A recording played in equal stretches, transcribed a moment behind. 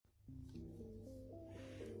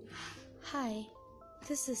Hi,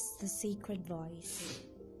 this is The Secret Voice.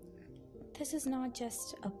 This is not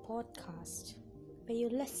just a podcast where you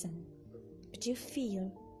listen, but you feel,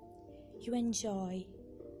 you enjoy.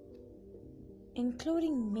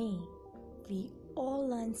 Including me, we all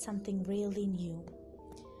learn something really new,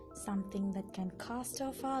 something that can cast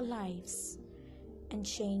off our lives and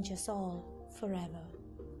change us all forever.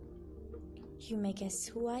 You may guess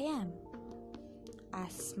who I am,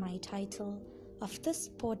 as my title of this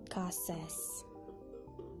podcast says.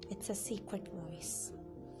 It's a secret voice.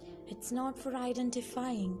 It's not for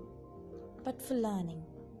identifying, but for learning.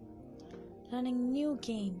 Learning new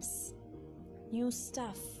games, new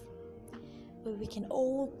stuff, where we can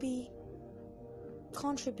all be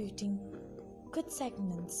contributing good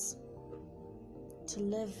segments to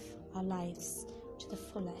live our lives to the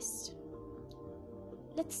fullest.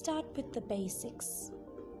 Let's start with the basics.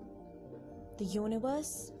 The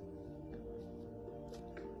universe,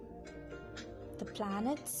 the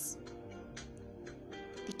planets,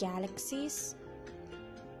 the galaxies,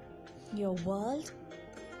 your world,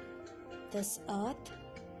 this earth.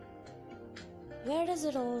 Where does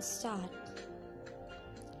it all start?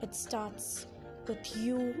 It starts with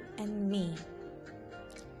you and me.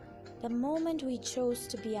 The moment we chose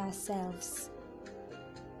to be ourselves,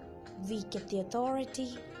 we get the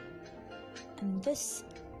authority and this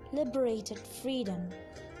liberated freedom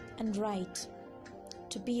and right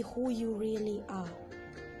to be who you really are.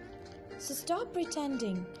 So stop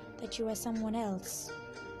pretending that you are someone else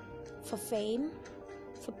for fame,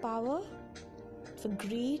 for power, for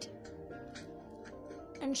greed,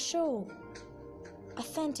 and show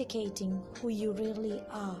authenticating who you really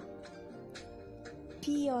are.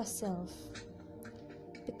 Be yourself,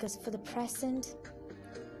 because for the present,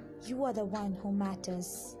 you are the one who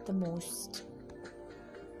matters the most.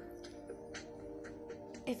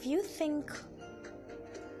 If you think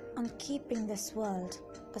on keeping this world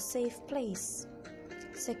a safe place,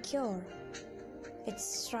 secure, it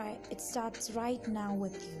starts right now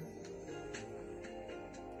with you.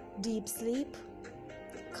 Deep sleep,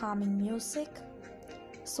 calming music,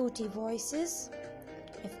 sooty voices.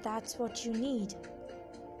 If that's what you need,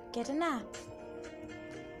 get a nap.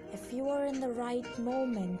 If you are in the right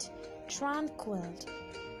moment, tranquil,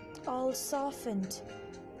 all softened,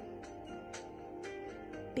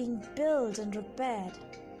 being built and repaired,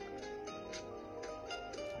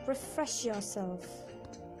 refresh yourself,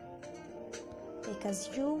 because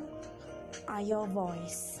you are your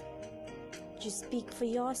voice. You speak for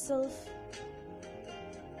yourself.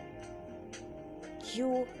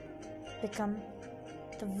 You become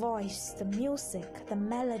the voice, the music, the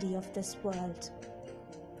melody of this world.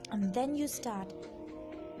 And then you start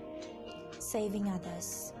saving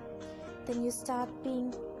others. Then you start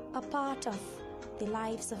being a part of the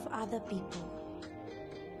lives of other people.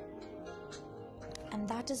 And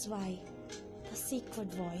that is why the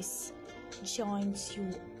secret voice joins you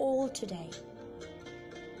all today.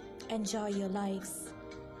 Enjoy your lives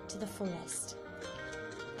to the fullest.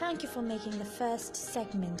 Thank you for making the first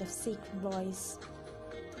segment of Secret Voice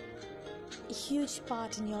a huge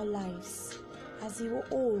part in your lives, as you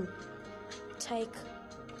all take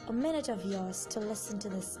a minute of yours to listen to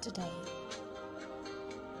this today.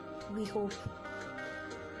 We hope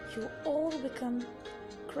you all become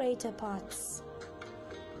greater parts.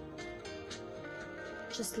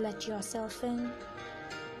 Just let yourself in.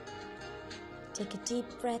 Take a deep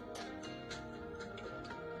breath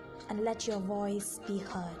and let your voice be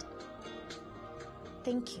heard.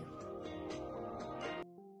 Thank you.